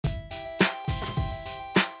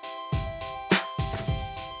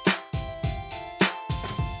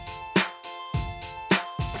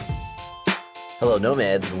Hello,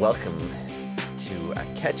 Nomads, and welcome to a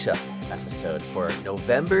catch-up episode for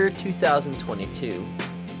November 2022.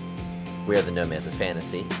 We are the Nomads of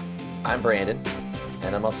Fantasy. I'm Brandon,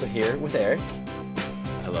 and I'm also here with Eric.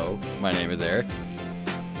 Hello, my name is Eric.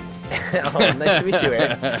 Oh, nice to meet you,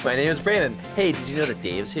 Eric. My name is Brandon. Hey, did you know that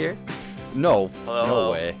Dave's here? No, Hello, no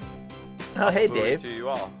hello. way. Oh, hey, Probably Dave. to you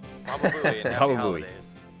all. Probably and happy Probably.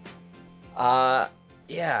 holidays.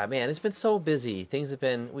 Yeah, man, it's been so busy. Things have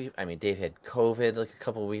been, Dave had COVID like a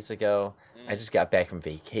couple of weeks ago. I just got back from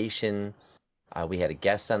vacation. We had a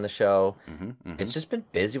guest on the show. It's just been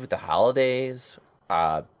busy with the holidays.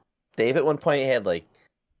 Dave at one point had like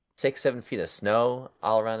 6-7 feet of snow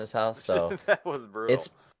all around his house. So That was brutal.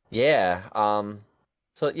 yeah.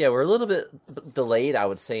 So yeah, we're a little bit delayed, I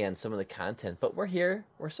would say, on some of the content, but we're here.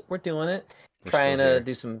 We're doing it. We're Trying still to here.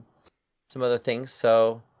 do some other things.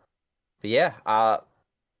 So, but yeah,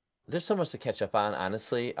 there's so much to catch up on,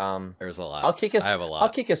 honestly. There's a lot. I have a lot.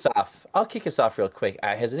 I'll kick us off real quick.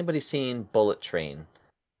 Has anybody seen Bullet Train?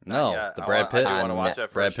 No, Yeah, the Brad Pitt, I do want to watch Net-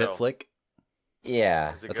 that Brad first Pitt show. flick.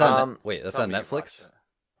 Yeah. Is it That's good? on. Wait, that's Tell on me you've watched Netflix. it.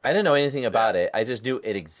 I didn't know anything about it. I just knew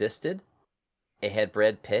it existed. It had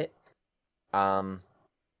Brad Pitt. And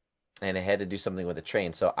it had to do something with a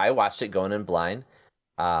train. So I watched it going in blind.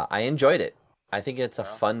 I enjoyed it. I think it's a Yeah.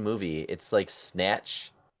 fun movie. It's like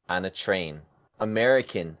Snatch on a train.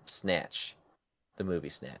 American Snatch. The movie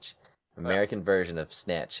Snatch. American version of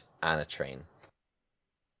Snatch on a train.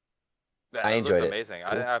 Yeah, I it enjoyed looked it. amazing.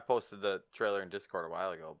 Cool. I posted the trailer in Discord a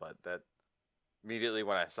while ago, but that immediately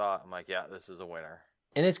when I saw it, I'm like, yeah, this is a winner.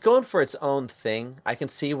 And it's going for its own thing. I can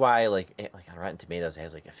see why, like on Rotten Tomatoes, it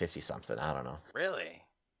has like a 50-something. I don't know. Really?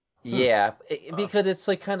 Yeah, Huh. because it's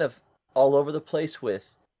like kind of all over the place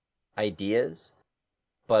with ideas,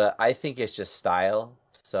 but I think it's just style.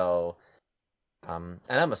 So, and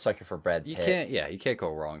I'm a sucker for Brad You Pitt. can't. Yeah, you can't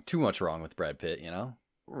go wrong. Too much wrong with Brad Pitt. You know.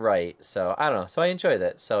 Right. So I don't know. So I enjoy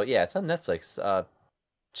that. So yeah, it's on Netflix.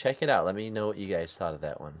 Check it out. Let me know what you guys thought of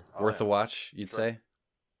that one. Oh, Worth yeah. a watch, you'd Sure. say.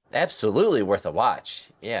 Absolutely worth a watch.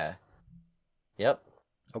 Yeah. Yep.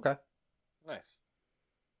 Okay. Nice.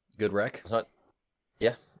 Good rec. So,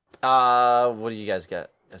 yeah. What do you guys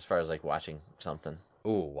got as far as like watching something?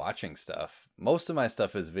 Ooh, watching stuff. Most of my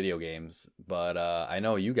stuff is video games, but I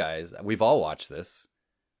know you guys. We've all watched this.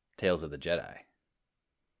 Tales of the Jedi.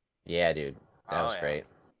 Yeah, dude. That Oh, was yeah. great.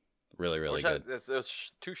 Really, really Wish good. It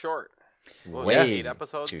was too short. What was Way it, 8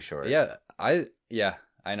 episodes? too short. Yeah,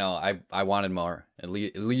 I know. I wanted more. It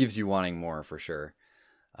leaves you wanting more for sure.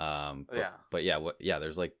 But yeah,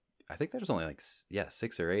 there's like I think there's only like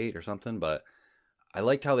 6 or 8 or something. But I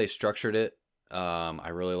liked how they structured it. I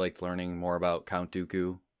really liked learning more about Count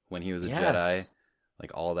Dooku when he was a Jedi.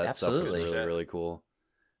 Like all that stuff was Absolutely. really really cool,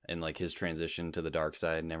 and like his transition to the dark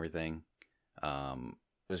side and everything.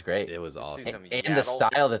 It was great. It was You see awesome. some And the Yaddle?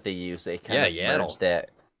 style that they use, they kind of Yaddle. merged that.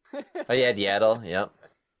 Oh yeah, Yaddle. Yep.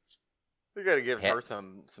 We gotta give Ha- her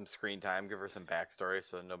some screen time, give her some backstory,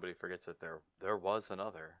 so nobody forgets that there was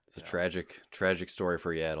another. It's a you know? tragic story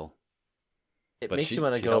for Yaddle. It But makes she- you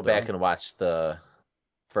want to she go held back on. and watch the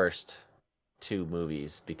first 2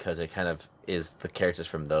 movies because it kind of is the characters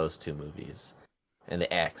from those 2 movies and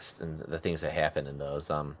the acts and the things that happen in those.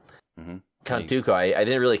 Mm-hmm. Count Dooku, I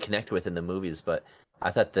didn't really connect with in the movies, but I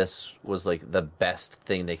thought this was like the best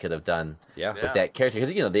thing they could have done Yeah. Yeah. with that character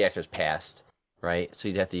because the actor's passed, right? So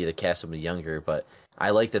you'd have to either cast somebody younger, but I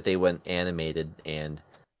like that they went animated and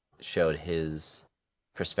showed his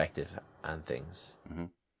perspective on things.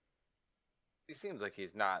 He seems like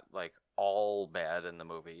he's not like all bad in the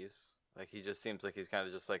movies. Like he just seems like he's kind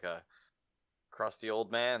of just like a crusty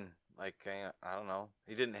old man. Like I don't know.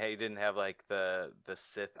 He didn't have like the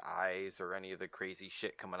Sith eyes or any of the crazy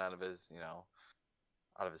shit coming out of his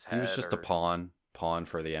out of his head. He was just a or- pawn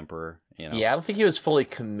for the Emperor. You know. Yeah, I don't think he was fully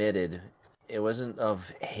committed. It wasn't of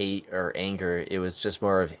hate or anger. It was just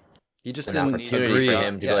more of He just an didn't opportunity agree for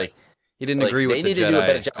him to yeah. be like, He didn't like, agree they with the need to Jedi do a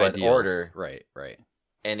better job with ideals. order. Right.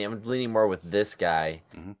 and I'm leaning more with this guy.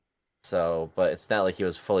 Mhm. So, but it's not like he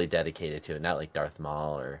was fully dedicated to it. Not like Darth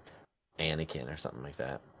Maul or Anakin or something like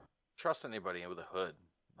that. trust anybody with a hood.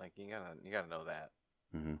 Like you gotta know that.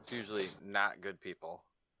 Mm-hmm. It's usually not good people.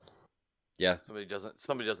 Yeah. Somebody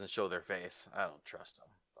doesn't show their face. I don't trust them.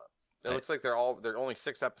 But it Right. looks like they're only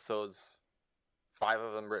 6 episodes. 5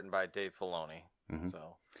 of them written by Dave Filoni. Mhm.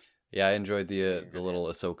 So Yeah, I enjoyed the Good little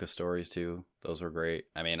hits. Ahsoka stories too. Those were great.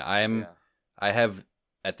 I mean, yeah. I have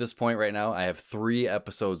at this point right now, I have 3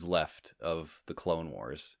 episodes left of the Clone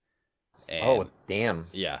Wars. And Oh damn!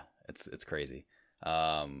 yeah, it's crazy.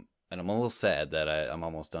 And I'm a little sad that I'm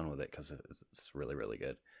almost done with it because it's really really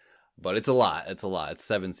good. but it's a lot. It's a lot. It's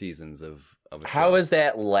 7 seasons of a show. How is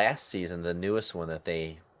that last season, the newest one that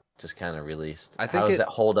they just kind of released? I think how does that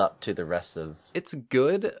hold up to the rest of? It's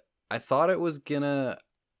good. I thought it was gonna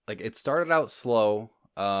it started out slow,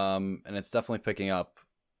 and it's definitely picking up,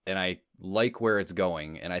 and I like where it's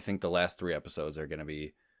going, and I think the last 3 episodes are gonna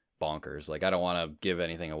be bonkers. Like, I don't want to give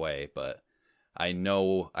anything away, but I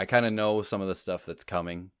kind of know some of the stuff that's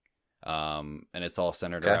coming, and it's all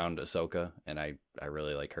centered around Ahsoka, and I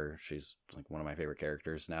really like her. She's like one of my favorite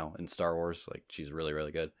characters now in Star Wars. Like, she's really,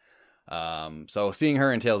 really good. So seeing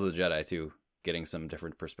her in Tales of the Jedi too, getting some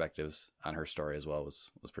different perspectives on her story as well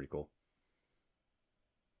was pretty cool.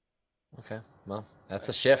 Okay, well, that's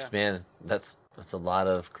a shift, man. That's a lot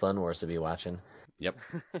of Clone Wars to be watching. Yep.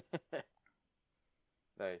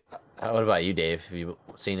 Nice. What about you, Dave? Have you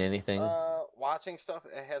seen anything? Watching stuff,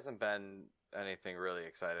 it hasn't been anything really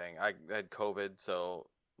exciting. I had COVID, so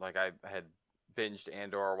like I had binged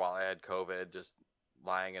Andor while I had COVID, just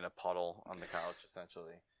lying in a puddle on the couch,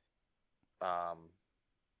 essentially.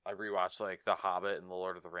 I rewatched like The Hobbit and The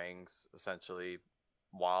Lord of the Rings, essentially,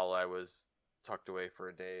 while I was tucked away for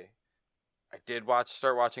a day. I did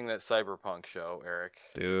start watching that Cyberpunk show, Eric.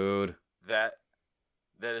 Dude, that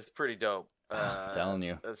is pretty dope. I'm telling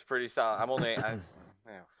you, that's pretty solid. I'm only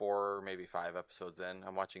 4, maybe 5 episodes in.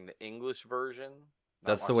 I'm watching the English version.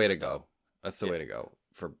 That's the way to go. That's the way to go,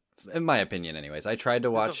 in my opinion. Anyways, I tried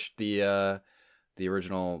to watch the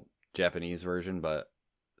original Japanese version, but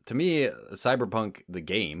to me, Cyberpunk the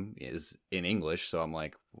game is in English, so I'm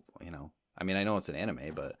like, I mean, I know it's an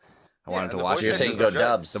anime, but I wanted to watch it. You're saying go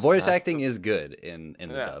dubs. The voice acting is good in the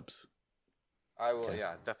dubs. I will,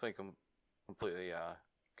 definitely completely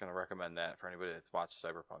gonna recommend that for anybody that's watched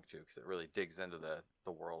Cyberpunk too, because it really digs into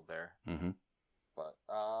the world there. Mm-hmm. But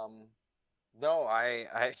no, I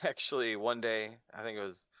actually one day, I think it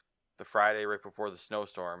was the Friday right before the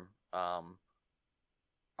snowstorm,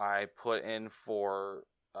 I put in for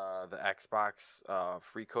the Xbox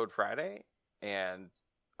Free Code Friday, and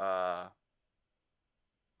what's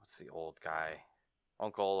the old guy?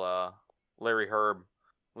 Uncle Larry Herb.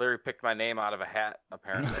 Larry picked my name out of a hat,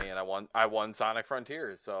 apparently, and I won Sonic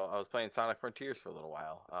Frontiers. So I was playing Sonic Frontiers for a little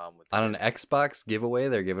while. On an Xbox giveaway,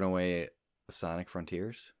 they're giving away Sonic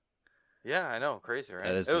Frontiers. Yeah, I know, crazy, right?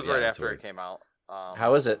 It was right after weird. It came out.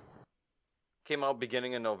 How is it? Came out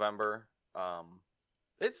beginning of November.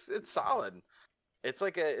 It's solid. It's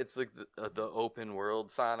like the open world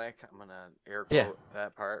Sonic. I'm gonna air quote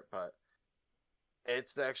that part, but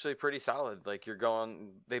it's actually pretty solid. Like,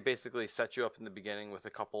 they basically set you up in the beginning with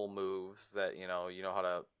a couple moves that you know how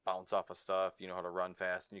to bounce off of stuff, you know how to run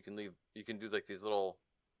fast, and you can do like these little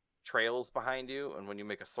trails behind you, and when you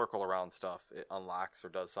make a circle around stuff, it unlocks or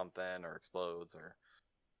does something or explodes or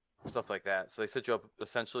stuff like that. So they set you up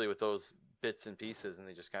essentially with those bits and pieces, and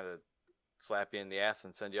they just kind of slap you in the ass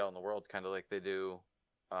and send you out in the world, kind of like they do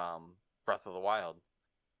Breath of the Wild.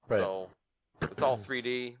 Right. So it's all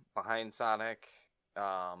 3D behind Sonic.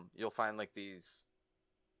 You'll find like these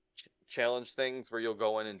challenge things where you'll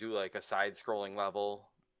go in and do like a side-scrolling level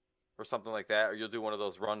or something like that, or you'll do one of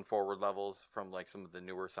those run-forward levels from like some of the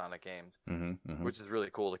newer Sonic games, which is really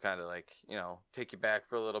cool to kind of like take you back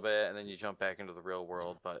for a little bit, and then you jump back into the real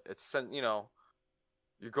world. But it's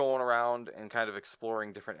you're going around and kind of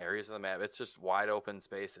exploring different areas of the map. It's just wide open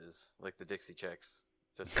spaces, like the Dixie Chicks.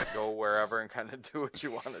 Just go wherever and kind of do what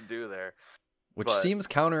you want to do there. Which seems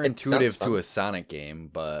counterintuitive to a Sonic game,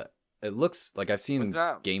 but it looks like I've seen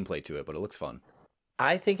gameplay to it, but it looks fun.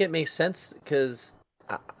 I think it makes sense because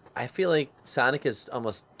I feel like Sonic is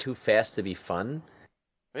almost too fast to be fun.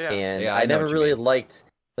 Yeah. And I never really liked,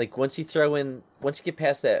 like, once you get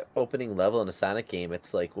past that opening level in a Sonic game,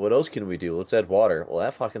 it's like, what else can we do? Let's add water. Well,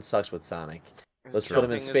 that fucking sucks with Sonic. Let's put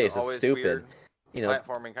him in space. It's stupid. Weird.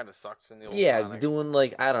 Platforming kind of sucks in the old Sonics. Doing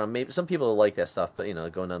like, I don't know, maybe some people like that stuff, but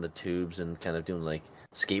going down the tubes and kind of doing like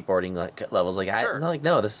skateboarding like levels. Like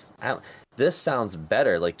this sounds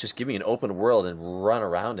better. Like, just give me an open world and run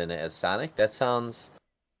around in it as Sonic. That sounds.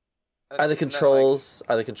 Are the controls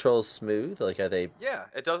smooth? Like, are they? Yeah,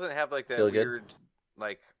 it doesn't have like that weird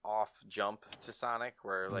like off jump to Sonic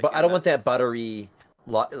where like. But I don't want that buttery.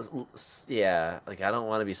 Yeah, like I don't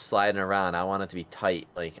want to be sliding around. I want it to be tight.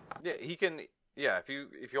 Like. Yeah, he can. Yeah, if you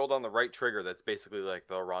hold on the right trigger, that's basically like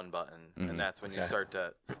the run button, and that's when you start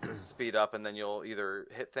to speed up, and then you'll either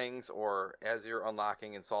hit things, or as you're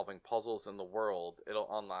unlocking and solving puzzles in the world, it'll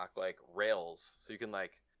unlock like rails, so you can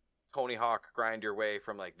like Tony Hawk grind your way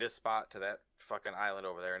from like this spot to that fucking island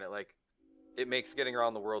over there, and it makes getting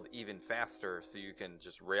around the world even faster, so you can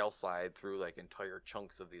just rail slide through like entire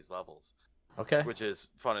chunks of these levels. Okay. Which is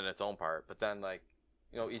fun in its own part, but then like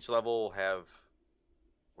each level will have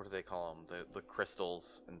what do they call them? The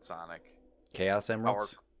crystals in Sonic. Chaos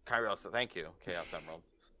Emeralds. Kairos. Thank you, Chaos Emeralds.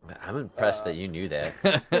 I'm impressed that you knew that.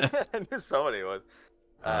 I knew somebody would.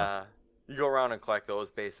 You go around and collect those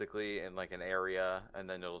basically in like an area, and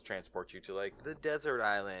then it'll transport you to like the desert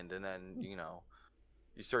island, and then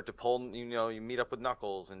you start to pull. You meet up with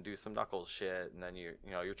Knuckles and do some Knuckles shit, and then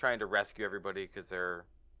you're trying to rescue everybody because they're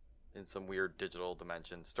in some weird digital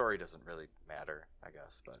dimension. Story doesn't really matter, I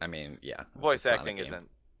guess. But I mean, yeah, voice acting isn't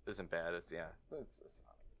bad. It's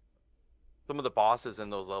some of the bosses in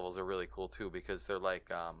those levels are really cool too because they're like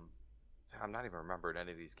I'm not even remembering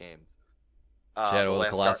any of these games. Shadow of the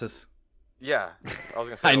Colossus. Yeah, I was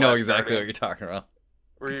gonna say. I know exactly what you're talking about.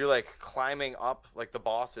 Where you're like climbing up, like the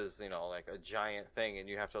boss is, like a giant thing, and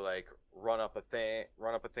you have to like run up a thing,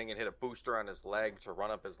 and hit a booster on his leg to run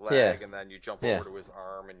up his leg, and then you jump over to his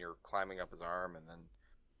arm, and you're climbing up his arm, and then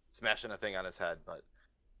smashing a thing on his head. But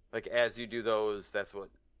like as you do those, that's what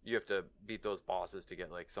you have to beat those bosses to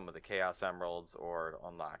get like some of the Chaos Emeralds or to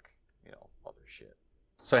unlock, other shit.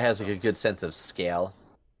 So it has like a good sense of scale.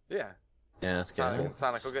 Yeah. Yeah, that's good.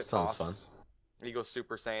 Sonic will get Sounds tossed. fun. He goes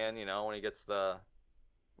Super Saiyan, when he gets the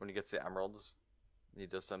emeralds. He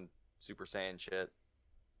does some Super Saiyan shit.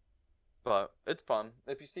 But it's fun.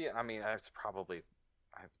 If you see it, I mean, it's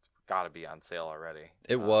got to be on sale already.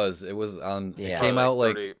 It was on. Yeah. It came out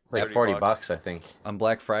like $40, I think. On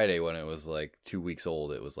Black Friday when it was like 2 weeks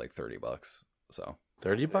old. It was like $30. So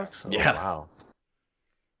 $30? Yeah. Oh, wow.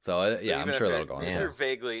 So I'm sure that'll go on sale. If sale. you're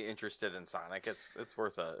vaguely interested in Sonic, it's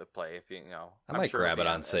worth a play. If I might grab it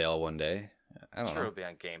on sale one day. I don't know. I'm sure it'll be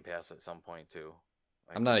on Game Pass at some point too.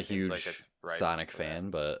 I'm not a huge Sonic fan,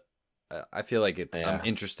 but I feel like I'm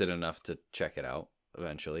interested enough to check it out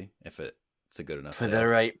eventually if it's a good enough for sale. the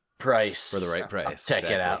right price. For the right price, check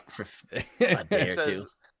it out for a day or two.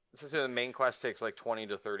 The main quest takes like 20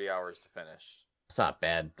 to 30 hours to finish. It's not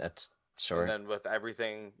bad. That's short. And then with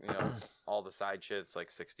everything, all the side shit, it's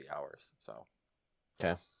like 60 hours. So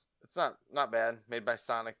okay, it's not bad. Made by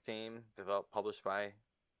Sonic Team, published by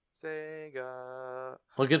Sega.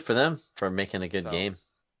 Well, good for them for making a good game.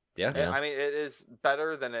 Yeah. I mean, it is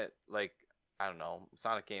better than it. Like, I don't know,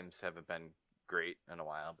 Sonic games haven't been great in a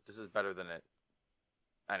while, but this is better than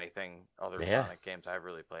anything other Sonic games I've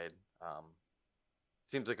really played.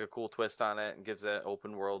 Seems like a cool twist on it and gives that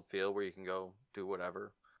open world feel where you can go do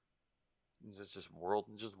whatever. It's just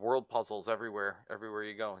world puzzles everywhere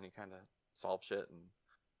you go, and you kind of solve shit and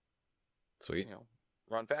sweet.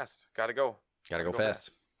 Run fast. Gotta go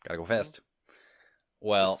fast. Gotta go fast.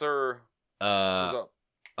 Well, yes, sir.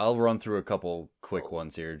 I'll run through a couple quick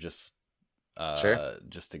ones here, just sure.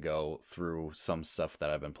 Just to go through some stuff that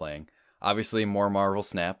I've been playing. Obviously, more Marvel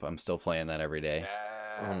Snap. I'm still playing that every day.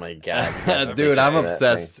 Oh my god, dude, I'm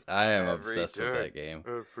obsessed. I am obsessed with that game.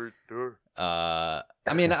 I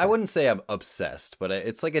mean, I wouldn't say I'm obsessed, but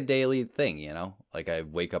it's like a daily thing, Like I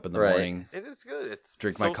wake up in the morning. It is good. It's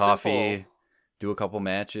drink my coffee, do a couple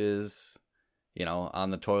matches. On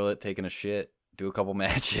the toilet taking a shit, do a couple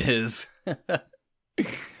matches.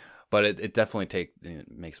 But it definitely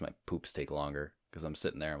makes my poops take longer because I'm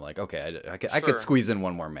sitting there. I'm like, okay, I could squeeze in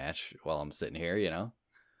one more match while I'm sitting here,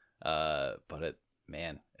 But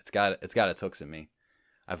it's got its hooks in me.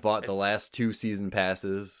 I've bought the last 2 season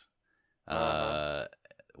passes,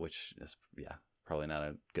 which is probably not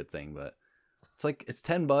a good thing, but it's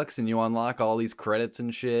 $10 and you unlock all these credits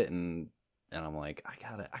and shit, and I'm like, I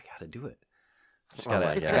gotta do it.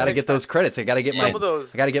 I gotta get those credits. I gotta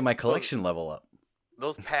get my collection level up.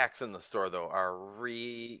 Those packs in the store though are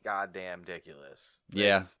goddamn ridiculous.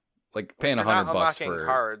 Yeah, like paying $100 for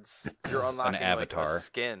cards. You're unlocking an avatar, like a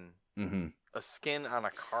skin. Mm-hmm. A skin on a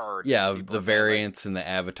card. Yeah, the variants and the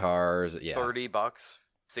avatars. Yeah, $30,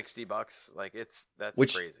 $60. Like that's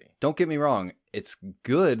crazy. Don't get me wrong. It's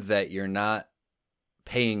good that you're not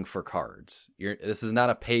paying for cards. This is not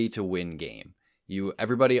a pay to win game.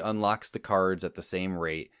 Everybody unlocks the cards at the same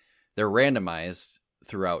rate. They're randomized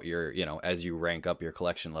throughout your, as you rank up your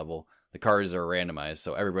collection level. The cards are randomized,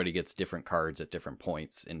 so everybody gets different cards at different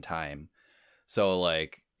points in time. So,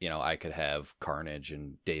 like, I could have Carnage,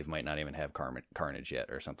 and Dave might not even have Carnage yet,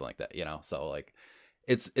 or something like that. So like,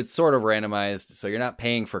 it's sort of randomized. So you're not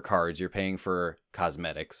paying for cards; you're paying for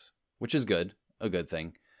cosmetics, which is a good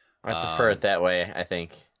thing. I prefer it that way. I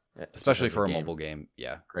think, especially for a mobile game.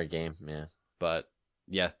 Yeah, great game. Yeah. But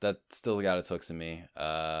yeah, that still got its hooks in me.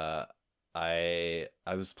 I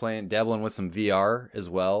was dabbling with some VR as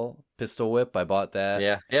well. Pistol Whip, I bought that.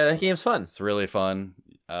 Yeah, that game's fun. It's really fun.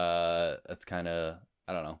 That's kind of,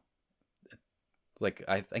 I don't know. Like,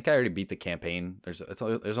 I think I already beat the campaign. There's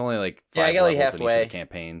only like 5 levels in each of the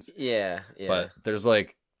campaigns. Yeah. But there's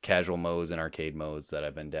like casual modes and arcade modes that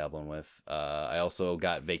I've been dabbling with. I also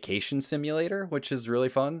got Vacation Simulator, which is really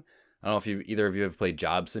fun. I don't know if either of you have played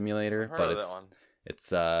Job Simulator, but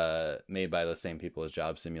it's made by the same people as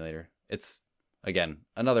Job Simulator. It's again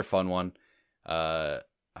another fun one. I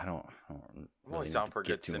don't really sound for a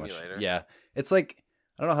good simulator. Yeah, it's like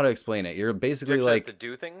I don't know how to explain it. You're basically like have to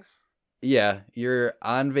do things. Yeah, you're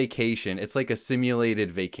on vacation. It's like a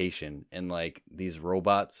simulated vacation, and like these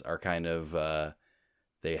robots are kind of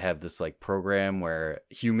they have this like program where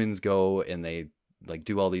humans go and they like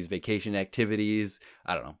do all these vacation activities.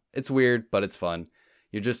 I don't know. It's weird, but it's fun.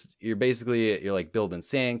 You're basically like building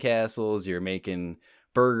sandcastles, you're making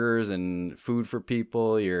burgers and food for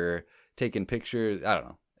people, you're taking pictures. I don't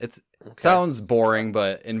know. It sounds boring,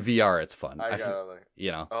 but in VR it's fun.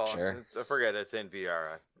 Sure. I forget it's in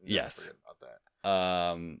VR. Yes. About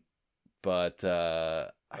that. But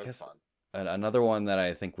I guess fun. Another one that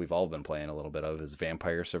I think we've all been playing a little bit of is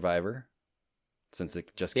Vampire Survivor, since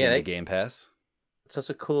it just came to Game Pass. Such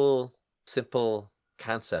a cool, simple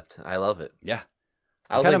concept. I love it. Yeah.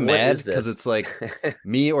 I'm kind of mad because it's like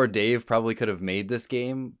me or Dave probably could have made this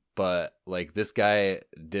game, but like this guy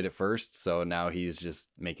did it first, so now he's just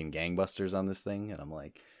making gangbusters on this thing, and I'm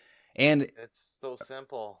like... And it's so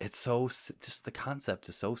simple. It's so just the concept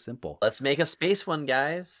is so simple. Let's make a space one,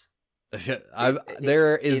 guys.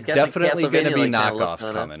 There is definitely going to be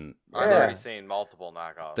knockoffs coming. I've already seen multiple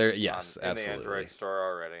knockoffs. Yes, in absolutely. the Android store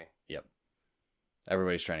already. Yep.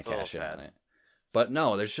 Everybody's trying to cash in on it. But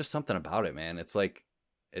no, there's just something about it, man. It's like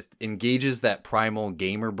it engages that primal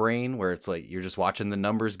gamer brain where it's like you're just watching the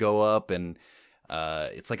numbers go up, and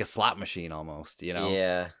it's like a slot machine almost. You know?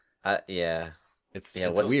 Yeah. Yeah. It's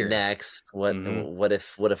what's weird. Next? What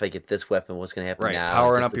if I get this weapon? What's gonna happen now?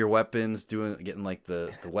 Powering up your weapons, getting like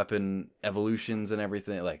the weapon evolutions and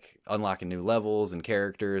everything, like unlocking new levels and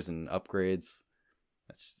characters and upgrades.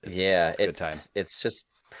 It's a good time. It's just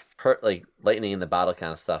like lightning in the bottle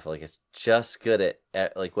kind of stuff. Like it's just good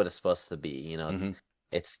at like what it's supposed to be. You know,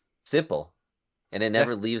 it's simple, and it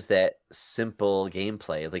never leaves that simple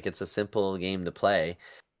gameplay. Like it's a simple game to play.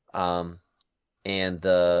 And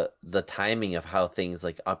the timing of how things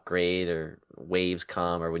like upgrade or waves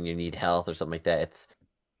come or when you need health or something like that, it's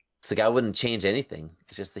like I wouldn't change anything.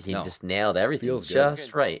 It's just that he just nailed everything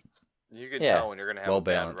just right. You can tell when you're gonna have a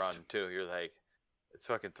bad run too. You're like, it's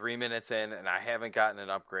fucking 3 minutes in and I haven't gotten an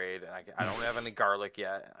upgrade and I don't have any garlic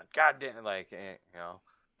yet. God damn,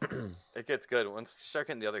 it gets good once you start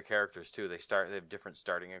getting the other characters too. They have different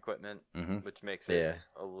starting equipment, which makes it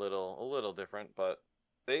a little different, but.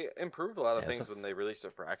 They improved a lot of things when they released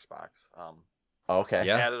it for Xbox. Okay.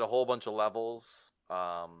 They added a whole bunch of levels.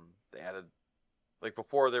 They added, like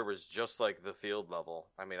before there was just like the field level.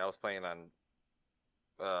 I mean, I was playing on,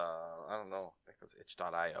 I don't know, I think it was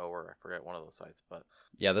itch.io or I forget one of those sites, but.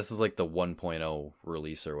 Yeah, this is like the 1.0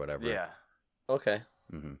 release or whatever. Yeah. Okay.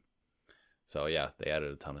 So yeah, they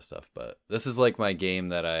added a ton of stuff, but this is like my game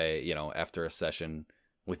that I, after a session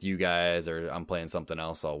with you guys or I'm playing something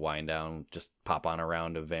else, I'll wind down, just pop on a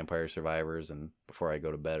round of Vampire Survivors and before I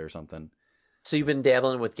go to bed or something. So you've been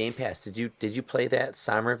dabbling with Game Pass. Did you play that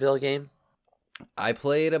Somerville game? I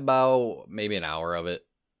played about maybe an hour of it.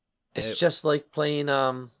 It's just like playing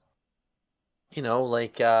like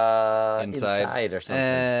inside or something.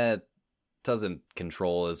 It doesn't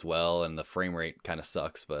control as well and the frame rate kind of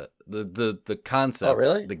sucks, but the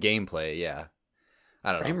concept, the gameplay, yeah.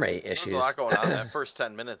 I don't know. Frame rate issues. There's a lot going on. That first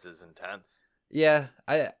 10 minutes is intense. Yeah,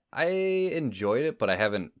 I enjoyed it, but I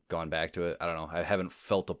haven't gone back to it. I don't know. I haven't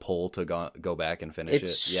felt a pull to go back and finish it yet.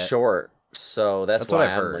 It's short, so that's why what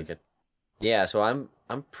I've heard. So I'm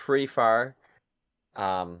pretty far.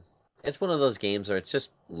 It's one of those games where it's just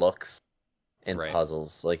looks and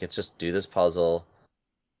puzzles. Like it's just do this puzzle.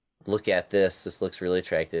 Look at this. This looks really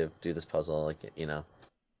attractive. Do this puzzle.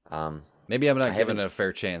 Maybe I'm not giving it a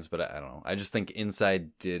fair chance, but I don't know. I just think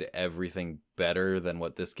Inside did everything better than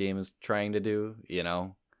what this game is trying to do,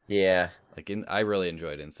 Yeah. I really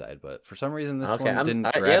enjoyed Inside, but for some reason this one didn't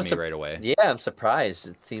grab me right away. Yeah, I'm surprised.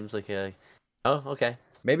 It seems like oh, okay.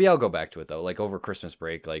 Maybe I'll go back to it, though. Like, over Christmas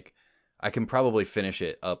break, I can probably finish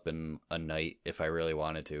it up in a night if I really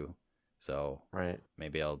wanted to. So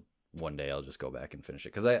maybe one day I'll just go back and finish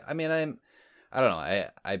it. Because, I don't know.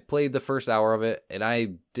 I played the first hour of it, and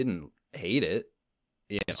I didn't hate it.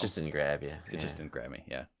 It just didn't grab you. It just didn't grab me.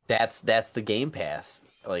 Yeah, that's the Game Pass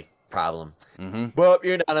problem. But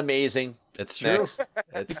you're not amazing. It's true.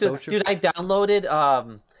 It's so true, dude. I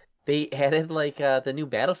downloaded. They added the new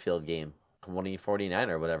Battlefield game, 2049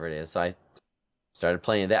 or whatever it is. So I started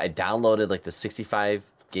playing that. I downloaded the 65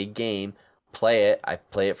 gig game. Play it. I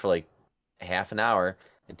play it for half an hour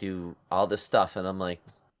and do all this stuff, and I'm like,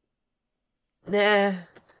 nah.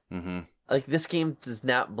 Mm-hmm. Like this game does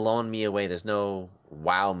not blown me away. There's no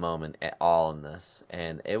wow moment at all in this,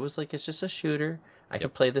 and it was like it's just a shooter. I can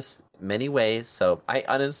play this many ways, so I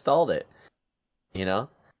uninstalled it. You know,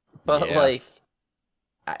 but Yeah. like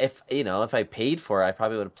if I paid for it, I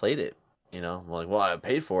probably would have played it. You know, I'm like, well, I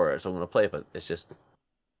paid for it, so I'm gonna play it. But it's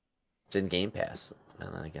in Game Pass,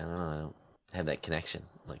 and like I don't know, I don't have that connection.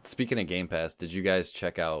 Like speaking of Game Pass, did you guys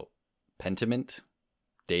check out Pentiment?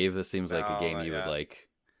 Dave, this seems like a game you would like.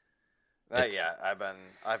 Not yet.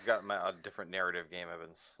 I've got a different narrative game I've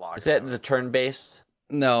been slogging. Is that the turn-based?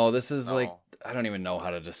 No, this is like I don't even know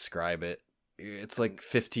how to describe it. It's like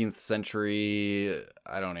 15th century.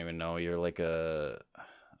 I don't even know. You're like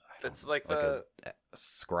it's like a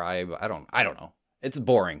scribe. I don't know. It's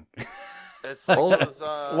boring. It's like those,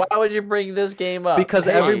 why would you bring this game up? Because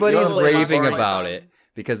everybody's raving about it.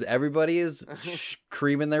 Because everybody is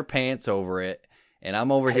creaming their pants over it. And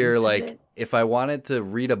I'm over here like, if I wanted to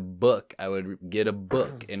read a book, I would get a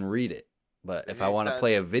book and read it. But if I want to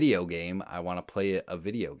play a video game, I want to play a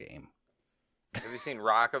video game. Have you seen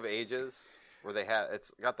Rock of Ages? Where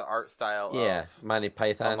it's got the art style of Monty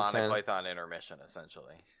Python. Python intermission,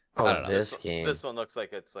 essentially. Oh, this game. This one looks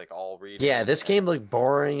like it's like all reading. Yeah, this game looked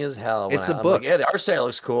boring as hell. It's a book. Like, yeah, the art style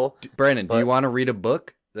looks cool. Brandon, do you want to read a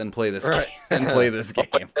book? Then play this game. Then play this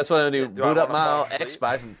game. That's what I do. Boot up my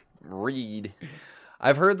Xbox and read.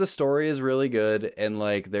 I've heard the story is really good, and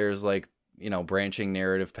like there's like branching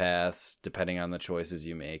narrative paths depending on the choices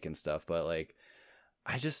you make and stuff. But like,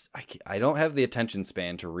 I don't have the attention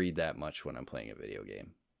span to read that much when I'm playing a video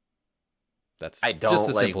game. That's just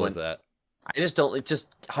as simple as that. I just don't just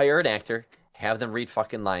hire an actor, have them read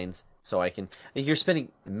fucking lines, so I can. You're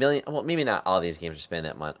spending well, maybe not all these games are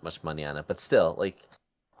spending that much money on it, but still, like,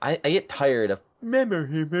 I get tired of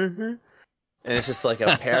and it's just like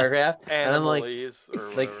a paragraph, and I'm like it's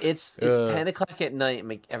 10 o'clock at night,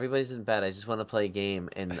 and everybody's in bed. I just want to play a game,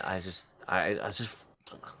 and I'll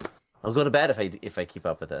go to bed if I keep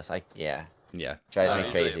up with this. Drives me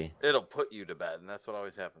crazy. It'll put you to bed, and that's what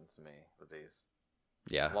always happens to me with these.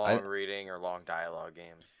 Yeah, long reading or long dialogue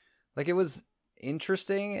games. Like it was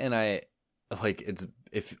interesting, and I like it's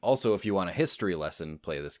if you want a history lesson,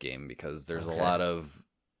 play this game because there's a lot of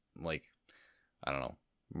like I don't know,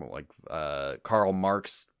 like Karl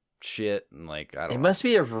Marx shit and like I don't. It must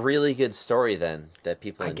be a really good story then that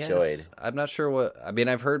people enjoyed. I'm not sure what I mean.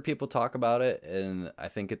 I've heard people talk about it, and I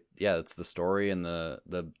think it's the story and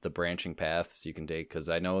the branching paths you can take because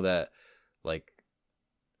I know that like.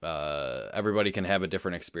 Everybody can have a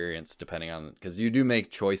different experience depending on because you do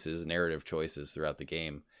make narrative choices throughout the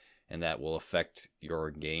game, and that will affect your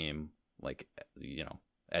game, like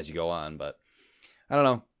as you go on. But I don't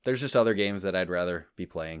know. There's just other games that I'd rather be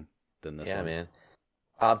playing than this one. Yeah,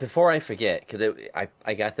 man. Before I forget, because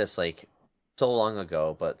I got this like so long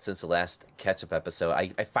ago, but since the last catch-up episode,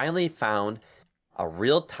 I finally found a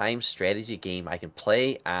real-time strategy game I can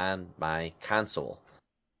play on my console.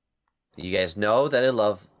 You guys know that I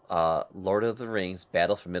love Lord of the Rings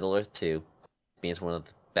Battle for Middle-earth 2, being one of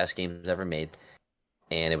the best games ever made,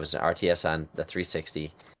 and it was an RTS on the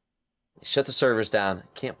 360. Shut the servers down.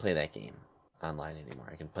 Can't play that game online anymore.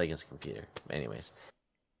 I can play against a computer. Anyways,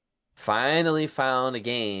 finally found a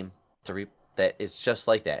game that is just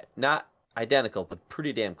like that. Not identical, but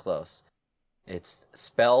pretty damn close. It's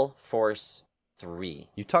Spell Force 3.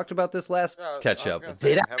 You talked about this last catch-up.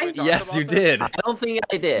 Did I? Yes, you did. I don't think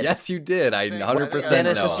I did. Yes, you did. I 100% And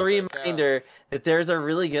it's just a reminder that there's a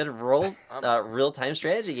really good real-time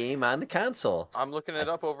strategy game on the console. I'm looking it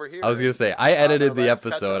up over here. I was going to say, I edited the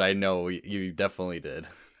episode. I know you definitly did.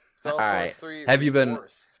 All right. Have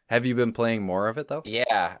you been playing more of it, though?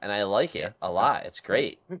 Yeah, and I like it a lot. It's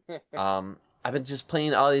great. I've been just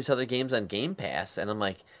playing all these other games on Game Pass, and I'm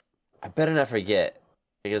like, I better not forget.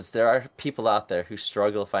 Because there are people out there who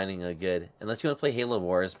struggle finding a good, unless you want to play Halo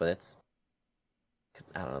Wars, but it's,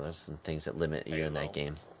 I don't know, there's some things that limit you in that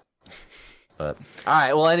game. But,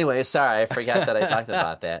 alright, well anyway, sorry, I forgot that I talked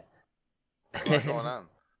about that. What's going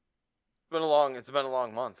on? It's been a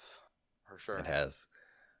long month, for sure. It has.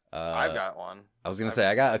 I've got one. I was going to say,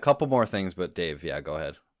 I got a couple more things, but Dave, yeah, go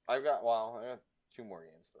ahead. I got 2 more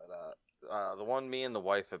games, but the one me and the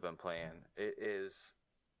wife have been playing, it is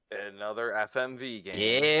another FMV game.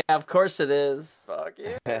 Yeah, of course it is. Fuck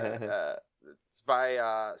yeah. It's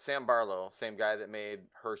by Sam Barlow, same guy that made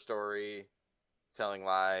Her Story, Telling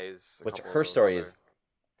Lies. Which Her Story is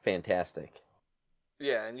fantastic.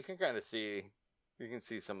 Yeah, and you can kind of see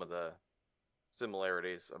some of the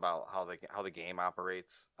similarities about how the game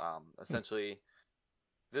operates. Essentially,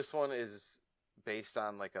 this one is based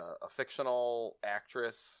on like a fictional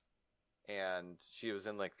actress and she was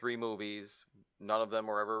in like 3 movies. None of them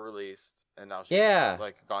were ever released, and now she's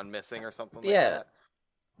like gone missing or something like that.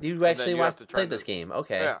 You actually want to play this game?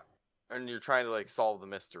 Okay. Yeah, and you're trying to like solve the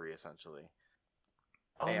mystery essentially.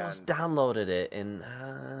 Almost downloaded it, and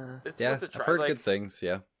it's worth a try. I've heard good things.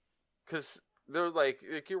 Yeah, because they're like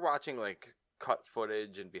you're watching like cut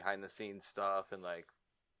footage and behind the scenes stuff and like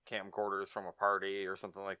camcorders from a party or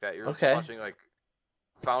something like that. You're just watching like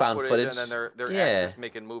found footage, and then they're actors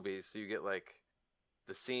making movies, so you get like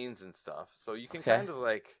the scenes and stuff. So you can kind of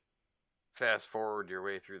like fast forward your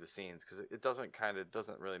way through the scenes because it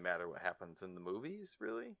doesn't really matter what happens in the movies,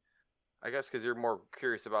 really. I guess because you're more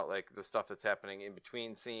curious about like the stuff that's happening in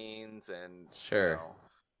between scenes and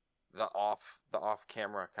the off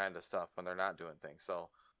camera kind of stuff when they're not doing things. So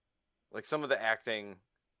like some of the acting,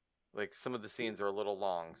 like some of the scenes are a little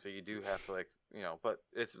long, so you do have to like but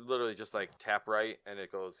it's literally just like tap right and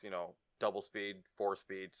it goes double speed, 4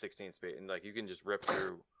 speed, 16 speed, and like you can just rip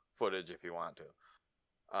through footage if you want to.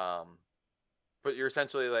 But you're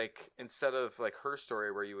essentially like instead of like Her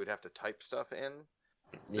Story where you would have to type stuff in.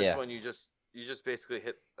 This one you just basically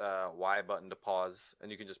hit Y button to pause,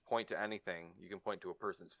 and you can just point to anything. You can point to a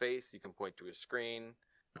person's face, you can point to a screen,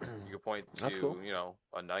 you can point to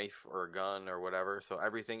a knife or a gun or whatever. So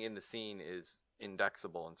everything in the scene is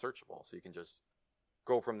indexable and searchable. So you can just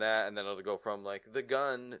go from that, and then it'll go from like the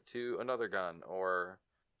gun to another gun, or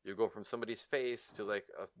you go from somebody's face to like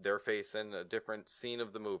their face in a different scene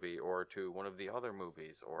of the movie, or to one of the other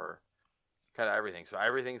movies, or kind of everything. So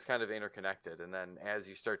everything's kind of interconnected, and then as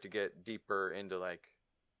you start to get deeper into like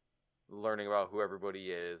learning about who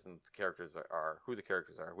everybody is and who the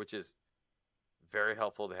characters are, which is very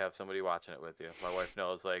helpful to have somebody watching it with you. My wife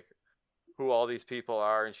knows like who all these people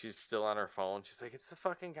are, and she's still on her phone. She's like, it's the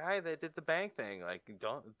fucking guy that did the bank thing. Like,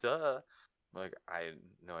 duh. I'm like, I had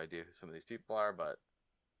no idea who some of these people are, but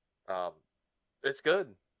it's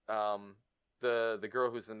good. The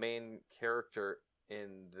girl who's the main character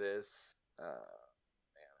in this, man,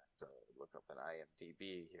 I have to look up an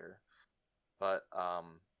IMDb here, but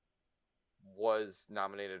was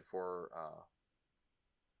nominated for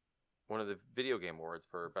one of the video game awards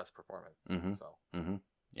for best performance.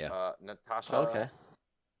 Yeah. Natasha. Okay.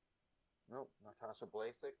 Nope, Natasha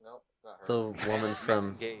Blasik. Nope, not her. The woman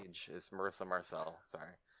from Gage is Marissa Marcel.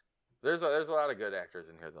 Sorry. There's a lot of good actors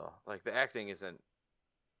in here though. Like the acting isn't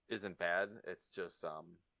bad. It's just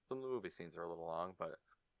some of the movie scenes are a little long, but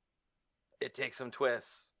it takes some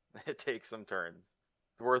twists. It takes some turns.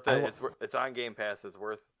 It's worth it. It's on Game Pass. It's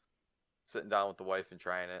worth sitting down with the wife and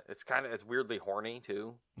trying it. It's weirdly horny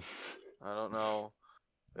too. I don't know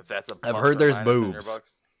if that's a. I've heard there's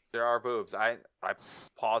boobs. There are boobs. I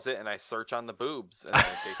pause it and I search on the boobs.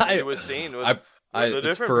 And it was seen with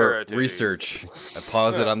it's for research. I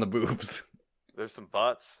pause it on the boobs. There's some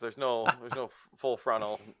butts. There's no full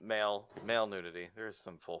frontal male nudity. There's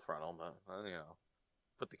some full frontal, but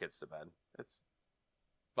put the kids to bed.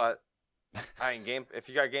 If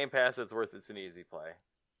you got Game Pass, it's an easy play.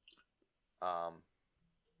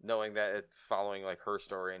 Knowing that it's following like Her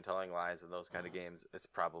Story and Telling Lies and those kind of games, it's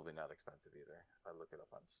probably not expensive either. If I look it up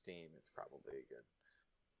on Steam, it's probably good.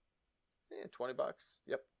 Yeah, $20.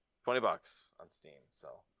 Yep, $20 on Steam. So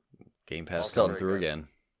Game Pass still through again.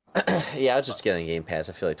 Yeah, I was just getting Game Pass.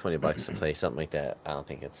 I feel like $20 to play something like that. I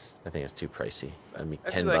think it's too pricey. I mean,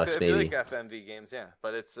 $10 maybe. I feel like FMV games, yeah,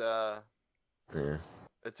 but it's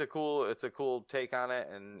It's a cool take on it,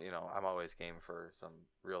 and I'm always game for some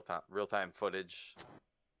real time footage.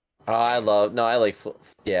 Oh, I like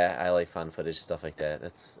fun footage stuff like that.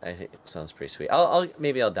 I think it sounds pretty sweet. I'll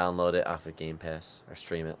download it off of Game Pass or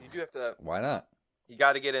stream it. You do have to. Why not? You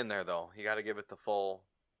got to get in there though. You got to give it the full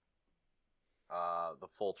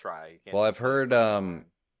try. Well, I've heard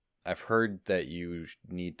that you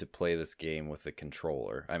need to play this game with a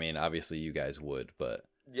controller. I mean, obviously you guys would, but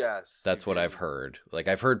yes, that's what I've heard. Like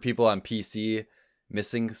I've heard people on PC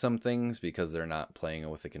missing some things because they're not playing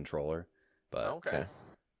it with a controller. But okay.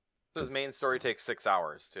 This main story takes 6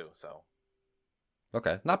 hours too, so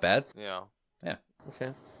okay, not bad. Yeah.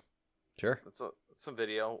 Okay. Sure. So some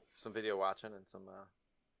video watching and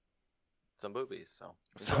some boobies. So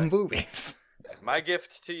some boobies. My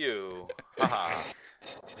gift to you. Haha.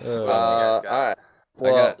 All right.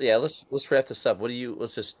 Well, let's wrap this up.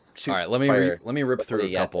 Let's just shoot. All right, let me rip through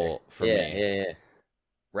a couple for me. Yeah.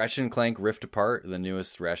 Ratchet and Clank Rift Apart, the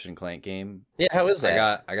newest Ratchet and Clank game. Yeah, how is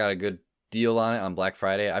that? I got a good deal on it on Black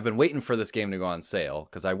Friday. I've been waiting for this game to go on sale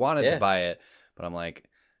because I wanted to buy it, but I'm like,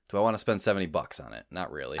 do I want to spend $70 on it?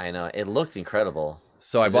 Not really. I know it looked incredible.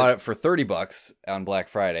 So I bought it for $30 on Black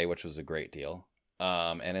Friday, which was a great deal.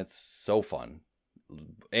 And it's so fun,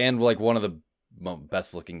 and like one of the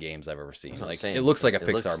best looking games I've ever seen. That's what I'm Like saying. it looks like a It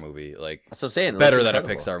Pixar looks- movie. Like That's what I'm saying. It better looks than a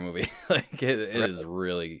incredible. Pixar movie. Like it Right. is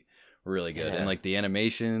really, really good. Yeah. And like the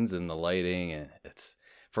animations and the lighting, and it's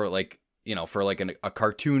for like for like a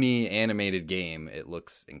cartoony animated game, it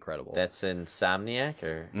looks incredible. That's Insomniac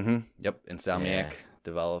or Yep, Insomniac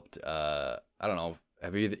developed. I don't know.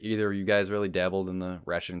 Have either of you guys really dabbled in the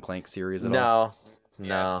Ratchet and Clank series at all?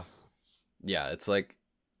 No. Yeah, it's like,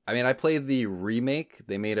 I mean, I played the remake.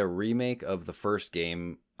 They made a remake of the first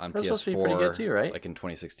game on That's PS4, supposed to be pretty good too, right? like in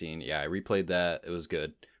 2016. Yeah, I replayed that. It was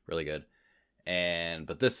good, really good.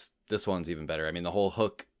 But this one's even better. I mean, the whole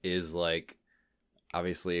hook is like,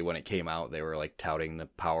 obviously when it came out, they were like touting the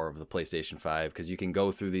power of the PlayStation 5 because you can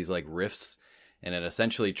go through these like rifts, and it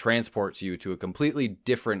essentially transports you to a completely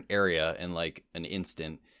different area in like an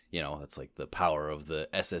instant. That's like the power of the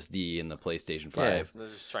SSD in the PlayStation 5. Yeah, they're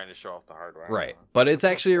just trying to show off the hardware. Right. But it's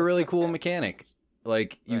actually a really cool mechanic.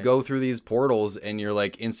 Like you go through these portals and you're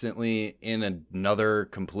like instantly in another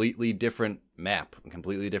completely different map,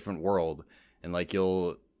 completely different world. And like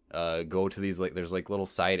you'll go to these, like there's like little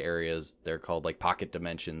side areas. They're called like pocket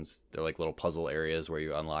dimensions. They're like little puzzle areas where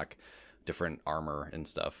you unlock different armor and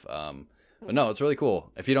stuff. But no, it's really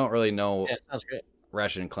cool. If you don't really know sounds great.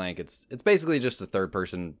 Ratchet and Clank, it's basically just a third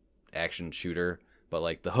person action shooter, but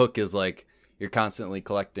like the hook is like you're constantly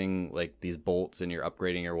collecting like these bolts and you're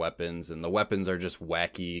upgrading your weapons, and the weapons are just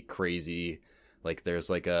wacky, crazy. Like there's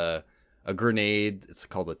like a grenade, it's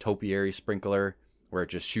called a topiary sprinkler, where it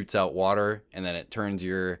just shoots out water and then it turns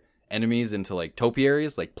your enemies into like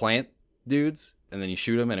topiaries, like plant dudes, and then you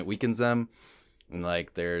shoot them and it weakens them. And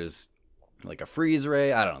like there's like a freeze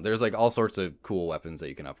ray, I don't know, there's like all sorts of cool weapons that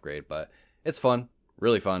you can upgrade, but it's fun,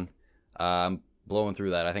 really fun. I'm blowing through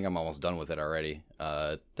that. I think I'm almost done with it already.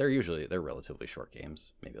 They're relatively short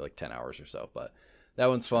games, maybe like 10 hours or so, but that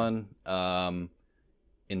one's fun.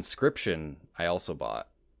 Inscription I also bought.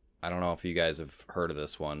 I don't know if you guys have heard of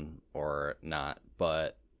this one or not,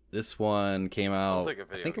 but this one came out, like a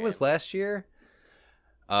video I think game. it was last year.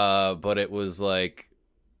 But it was like,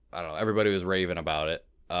 I don't know, everybody was raving about it.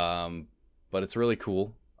 But it's really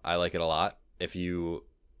cool. I like it a lot. I feel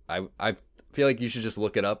like you should just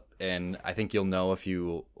look it up, and I think you'll know if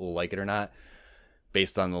you like it or not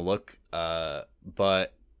based on the look.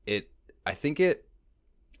 But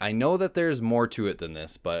I know that there's more to it than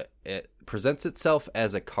this, but it presents itself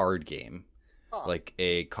as a card game, like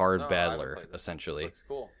a card battler, essentially. This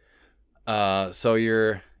looks cool. So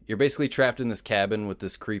you're basically trapped in this cabin with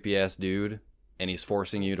this creepy ass dude, and he's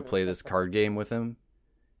forcing you to play this card game with him.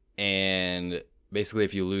 And basically,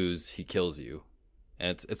 if you lose, he kills you.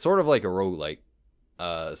 And it's sort of like a roguelike.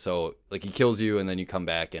 So like he kills you and then you come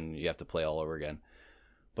back and you have to play all over again.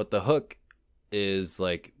 But the hook is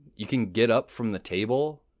like you can get up from the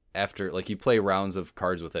table after, like, you play rounds of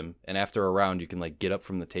cards with him, and after a round you can like get up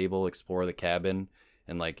from the table, explore the cabin,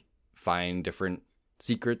 and like find different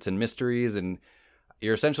secrets and mysteries, and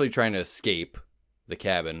you're essentially trying to escape the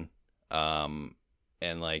cabin. And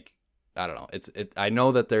like, I don't know, I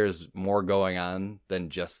know that there's more going on than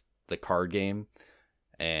just the card game,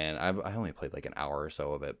 and I only played like an hour or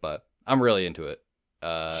so of it, but I'm really into it.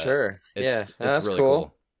 Sure. It's that's really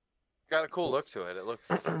cool. Got a cool look to it. It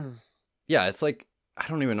looks Yeah, it's like, I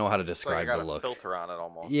don't even know how to describe like the look. Filter on it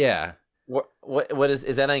almost. Yeah. What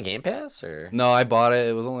is that on Game Pass or? No, I bought it.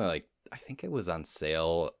 It was only like, I think it was on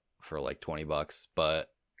sale for like $20, but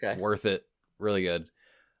worth it. Really good.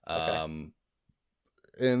 And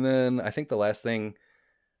then I think the last thing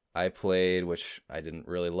I played, which I didn't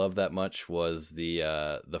really love that much, was the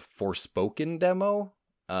Forspoken demo.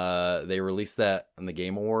 They released that on the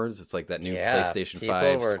Game Awards. It's like that new PlayStation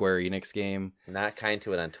 5 Square Enix game. Not kind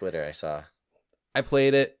to it on Twitter, I saw. I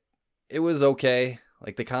played it. It was okay.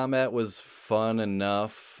 Like, the combat was fun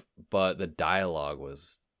enough, but the dialogue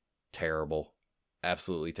was terrible.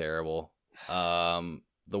 Absolutely terrible. The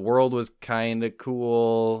world was kind of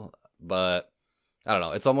cool, but I don't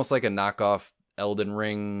know. It's almost like a knockoff Elden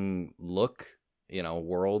Ring look,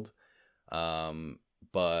 world. But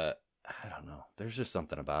I don't know. There's just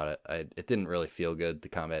something about it. It didn't really feel good. The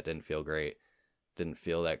combat didn't feel great. Didn't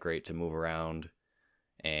feel that great to move around,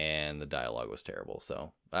 and the dialogue was terrible.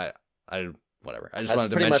 So I whatever. I just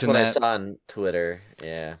wanted to mention that. That's pretty much what I saw on Twitter.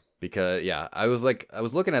 Yeah. Because I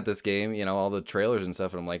was looking at this game, all the trailers and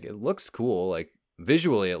stuff, and I'm like, it looks cool. Like,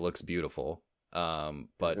 visually, it looks beautiful.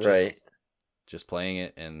 But just playing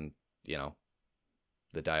it, and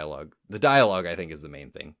the dialogue I think is the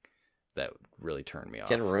main thing that really turned me off.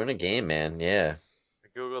 Can ruin a game, man. Yeah.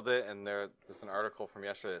 I googled it, and there's an article from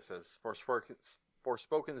yesterday that says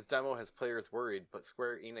Forspoken's demo has players worried, but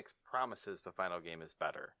Square Enix promises the final game is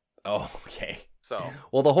better. Oh, okay. So,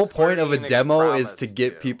 well, the whole point of a demo is to promised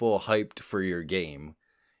get you. people hyped for your game.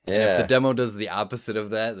 And Yeah. if the demo does the opposite of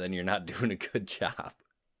that, then you're not doing a good job.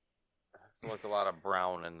 So like a lot of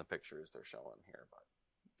brown in the pictures they're showing here, but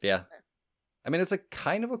Yeah. I mean, it's a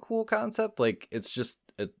kind of a cool concept. Like, it's just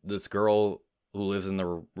this girl who lives in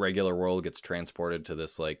the regular world gets transported to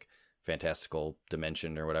this, like, fantastical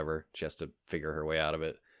dimension or whatever. She has to figure her way out of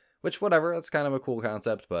it. Which, whatever, that's kind of a cool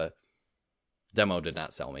concept, but demo did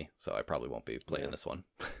not sell me, so I probably won't be playing this one.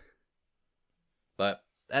 But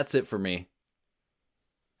that's it for me.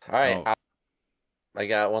 All right. I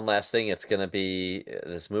got one last thing. It's going to be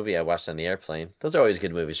this movie I watched on the airplane. Those are always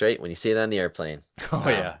good movies, right? When you see it on the airplane. Oh,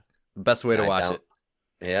 yeah. The best way to watch it.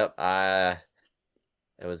 Yep.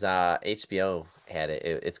 It was HBO had it.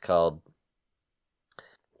 It's called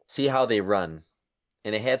See How They Run.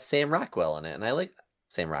 And it had Sam Rockwell in it. And I like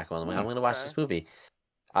Sam Rockwell. I'm going to watch this movie.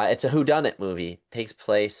 It's a whodunit movie. Takes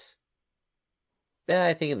place,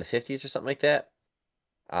 I think in the 50s or something like that.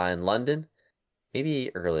 In London.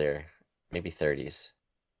 Maybe earlier. Maybe 30s.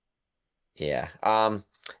 Yeah.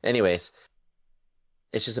 Anyways,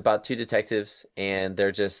 it's just about two detectives, and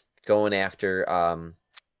they're just going after.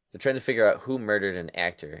 They're trying to figure out who murdered an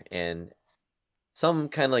actor, and some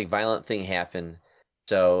kind of like violent thing happened.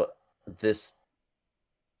 So this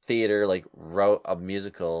theater like wrote a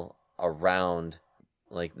musical around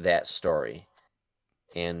like that story,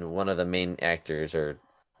 and one of the main actors or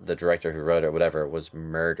the director who wrote it or whatever was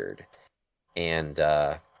murdered, and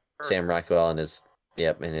Sam Rockwell and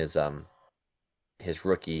his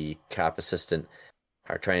rookie cop assistant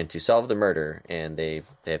are trying to solve the murder, and they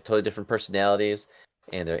have totally different personalities,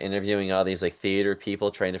 and they're interviewing all these like theater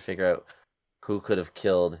people trying to figure out who could have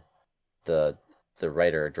killed the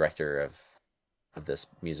writer or director of this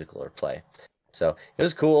musical or play. So it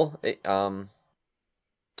was cool.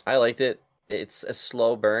 I liked it. It's a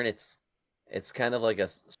slow burn. It's kind of like a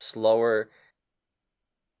slower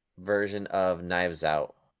version of Knives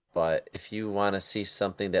Out. But if you want to see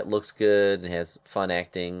something that looks good and has fun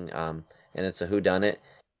acting, and it's a whodunit,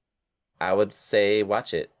 I would say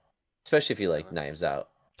watch it, especially if you like Knives Out.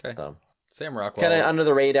 Okay. So, Sam Rockwell. kind of under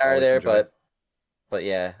the radar there, enjoy. but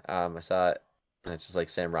yeah, I saw it, and it's just like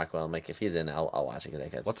Sam Rockwell. I'm like, if he's in, I'll watch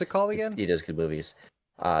it. What's it called again? He does good movies.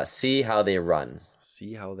 See How They Run.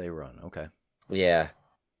 See How They Run. Okay. Yeah.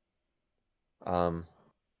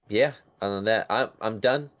 Yeah. Other than that, I'm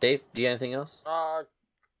done. Dave, do you have anything else?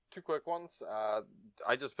 Two quick ones.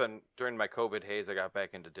 I just been during my COVID haze. I got back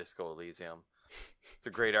into Disco Elysium. It's a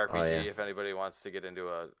great RPG. Oh, yeah. If anybody wants to get into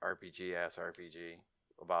a RPG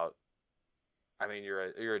about, I mean,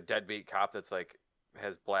 you're a deadbeat cop that's like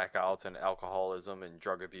has blackouts and alcoholism and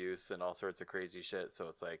drug abuse and all sorts of crazy shit. So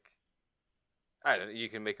it's like, I don't know. You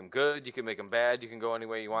can make them good. You can make them bad. You can go any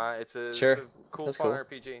way you want. It's a cool, That's fun cool.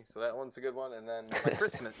 RPG. So that one's a good one. And then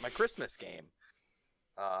my Christmas game.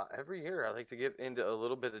 Every year I like to get into a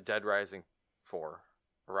little bit of Dead Rising 4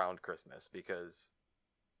 around Christmas because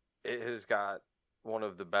it has got one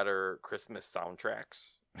of the better Christmas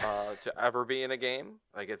soundtracks to ever be in a game.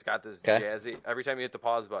 Like it's got this jazzy. Every time you hit the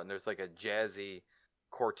pause button, there's like a jazzy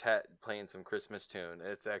quartet playing some Christmas tune.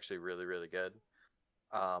 It's actually really, really good.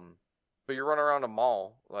 But you run around a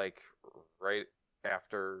mall like right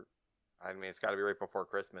after. I mean, it's got to be right before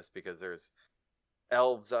Christmas because there's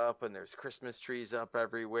elves up and there's Christmas trees up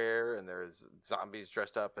everywhere and there's zombies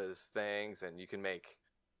dressed up as things, and you can make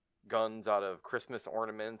guns out of Christmas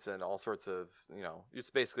ornaments and all sorts of,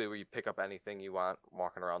 it's basically where you pick up anything you want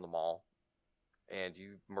walking around the mall and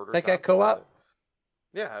you murder. That got co-op?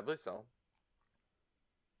 Yeah, I believe so.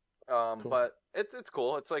 Cool. But it's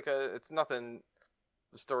cool. It's like it's nothing.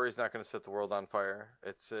 The story's not going to set the world on fire.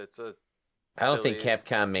 It's a. I don't think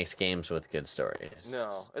Capcom makes games with good stories.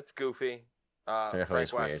 No, it's goofy.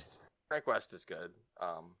 Frank West is good.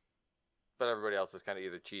 But everybody else is kind of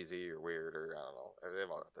either cheesy or weird or I don't know. They have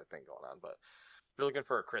their thing going on. But if you're looking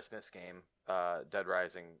for a Christmas game, Dead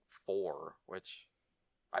Rising 4, which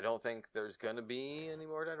I don't think there's going to be any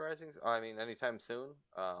more Dead Risings. I mean, anytime soon.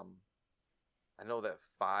 I know that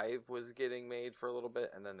 5 was getting made for a little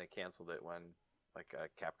bit, and then they canceled it when like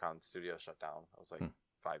Capcom Studio shut down. It was like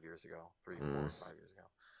 5 years ago, 5 years ago.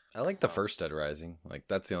 I like the first Dead Rising. Like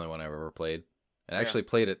that's the only one I've ever played. And I actually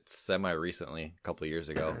played it semi recently, a couple of years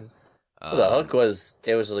ago. The hook was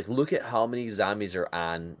like, look at how many zombies are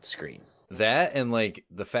on screen. That and like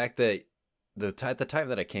the fact that the time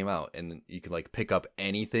that it came out and you could like pick up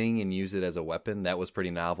anything and use it as a weapon, that was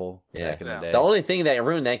pretty novel back in the day. The only thing that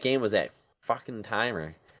ruined that game was that fucking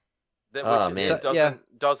timer. Which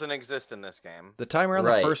doesn't exist in this game. The timer on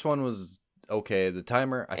the first one was okay. The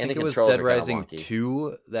timer, I And think the it was controls Dead are kinda Rising wonky.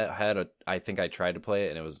 2 that had a. I think I tried to play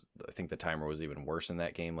it, and I think the timer was even worse in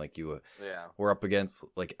that game. Like you were up against,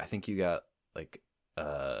 like I think you got like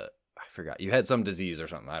I forgot, you had some disease or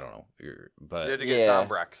something. I don't know. But you had to get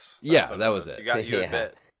Zombrex. Yeah, that was it. You got you a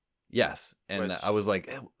bit. Yes, and I was like,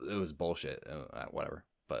 it was bullshit. Whatever.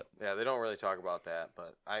 But yeah, they don't really talk about that.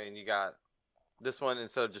 But I mean, you got this one,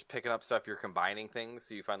 instead of just picking up stuff, you're combining things.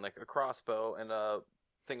 So you find like a crossbow and a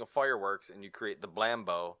thing of fireworks, and you create the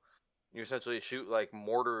Blambo. You essentially shoot like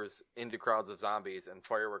mortars into crowds of zombies, and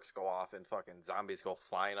fireworks go off, and fucking zombies go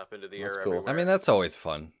flying up into the That's air cool. everywhere. I mean, that's always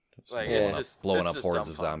fun. Like blowing up just hordes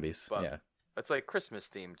dumb of fun, zombies. Yeah, it's like Christmas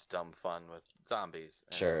themed dumb fun with zombies.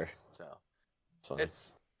 Sure. So Fun.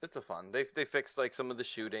 it's a fun. They fixed like some of the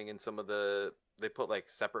shooting and some of they put like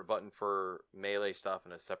separate button for melee stuff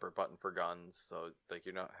and a separate button for guns. So like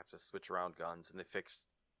you don't have to switch around guns, and they fixed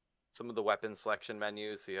some of the weapon selection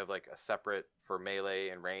menus. So you have like a separate for melee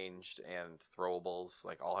and ranged and throwables.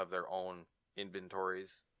 Like all have their own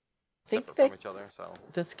inventories. I think separate from each other. So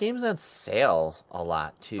this game's on sale a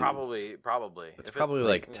lot too. Probably. it's probably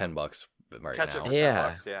like $10 right catch now. it for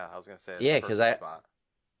Yeah. $10. Yeah, I was gonna say. Yeah, because I spot.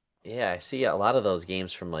 I see a lot of those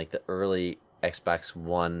games from like the early Xbox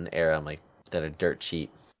One era. I'm like that are dirt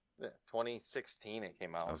cheap. Yeah, 2016 it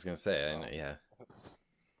came out. I was gonna say, yeah.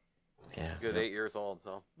 Yeah. Good 8 years old.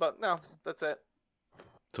 So, but no, that's it.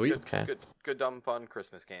 Sweet. Good, dumb, fun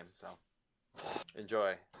Christmas game. So,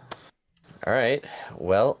 enjoy. All right.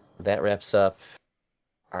 Well, that wraps up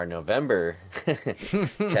our November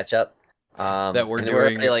catch up. That we're and doing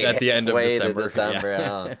already, like, at the end of way to December.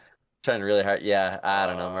 Yeah. I'm trying really hard. Yeah, I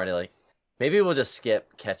don't know. I'm already like, maybe we'll just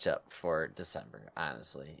skip catch up for December.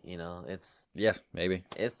 Honestly, it's maybe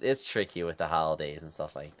it's tricky with the holidays and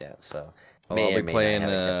stuff like that. So I'll be playing.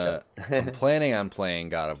 catch I'm planning on playing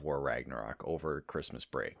God of War Ragnarok over Christmas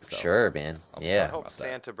break. So sure, man. I hope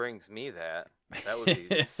Santa brings me that. That would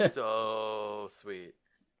be so sweet.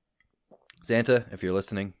 Santa, if you're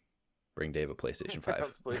listening, bring Dave a PlayStation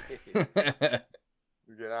 5. Please.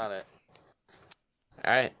 Get on it.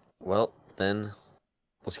 All right. Well, then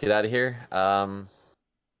let's get out of here.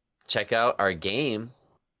 Check out our game.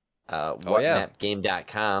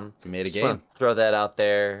 Whatmapgame.com. We made a Just game. wanna throw that out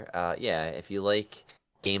there. If you like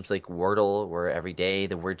games like Wordle, where every day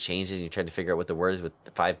the word changes and you're trying to figure out what the word is with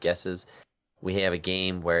 5 guesses, we have a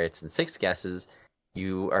game where it's in 6 guesses.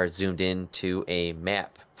 You are zoomed into a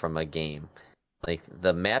map from a game. Like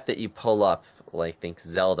the map that you pull up, like think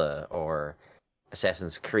Zelda or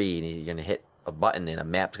Assassin's Creed, and you're going to hit a button and a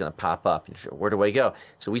map's going to pop up. And you're, where do I go?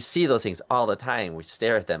 So we see those things all the time. We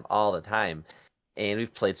stare at them all the time. And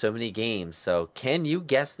we've played so many games. So can you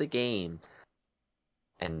guess the game?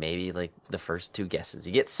 And maybe like the first 2 guesses.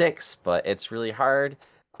 You get 6, but it's really hard.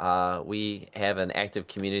 We have an active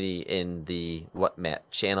community in the What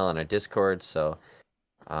Map channel on our Discord. So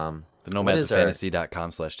the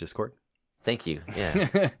nomadsoffantasy.com/Discord. Thank you.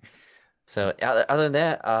 Yeah. So other than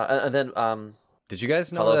that, and then did you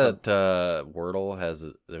guys know that Wordle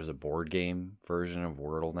there's a board game version of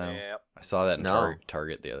Wordle now? Yep. I saw that in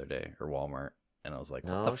Target the other day, or Walmart, and I was like,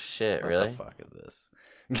 really? What the fuck is this?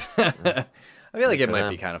 I feel like it might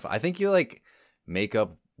be kind of fun. I think you like make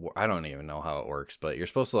up, I don't even know how it works, but you're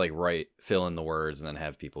supposed to like fill in the words and then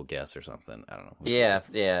have people guess or something. I don't know.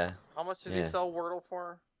 Yeah. How much did you sell Wordle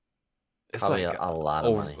for? It's probably like a lot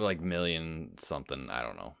of money. Like million something. I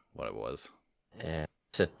don't know what it was. Yeah.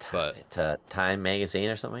 To Time Magazine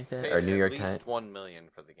or something like that, or New York Times. At least $1 million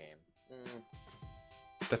for the game.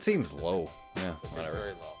 That seems low. Yeah, whatever.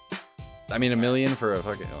 Very low. I mean, $1 million for a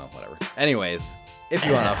fucking whatever. Anyways, if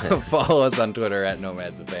you want to follow us on Twitter at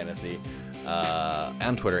Nomads of Fantasy,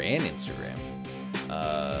 on Twitter and Instagram,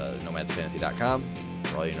 nomadsoffantasy.com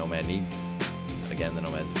for all your nomad needs. Again, the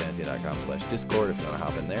nomadsoffantasy.com/Discord if you want to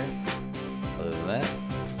hop in there. Other than that,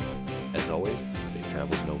 as always, safe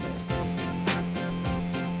travels, nomads.